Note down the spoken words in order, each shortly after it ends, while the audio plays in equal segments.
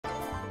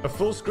A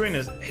full screen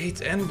is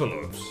 8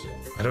 envelopes.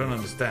 I don't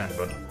understand,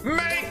 but...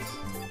 Mate!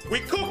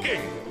 We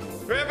cooking!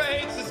 Whoever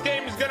hates this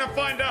game is gonna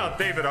find out.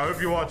 David, I hope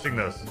you're watching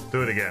this.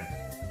 Do it again.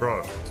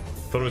 Bro,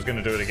 thought I was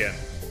gonna do it again.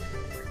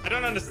 I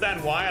don't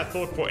understand why I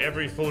thought for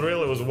every full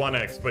reel it was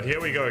 1x, but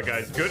here we go,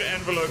 guys. Good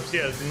envelopes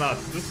here is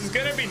nuts. This is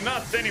gonna be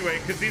nuts anyway,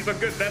 because these are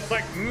good. That's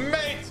like,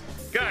 mate!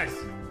 Guys,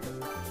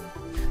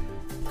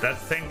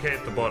 that's 10k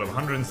at the bottom,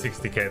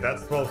 160k.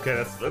 That's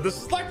 12k.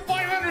 This is like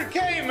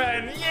 500k,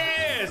 man.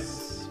 Yes!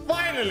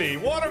 Finally,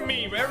 what a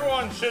meme.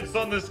 Everyone shits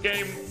on this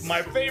game.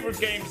 My favorite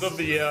games of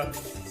the year.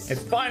 It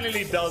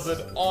finally does it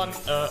on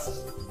a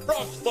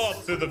rough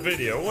start to the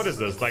video. What is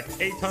this? Like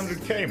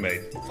 800k,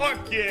 mate?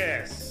 Fuck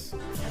yes!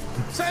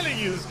 I'm telling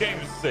you, this game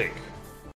is sick.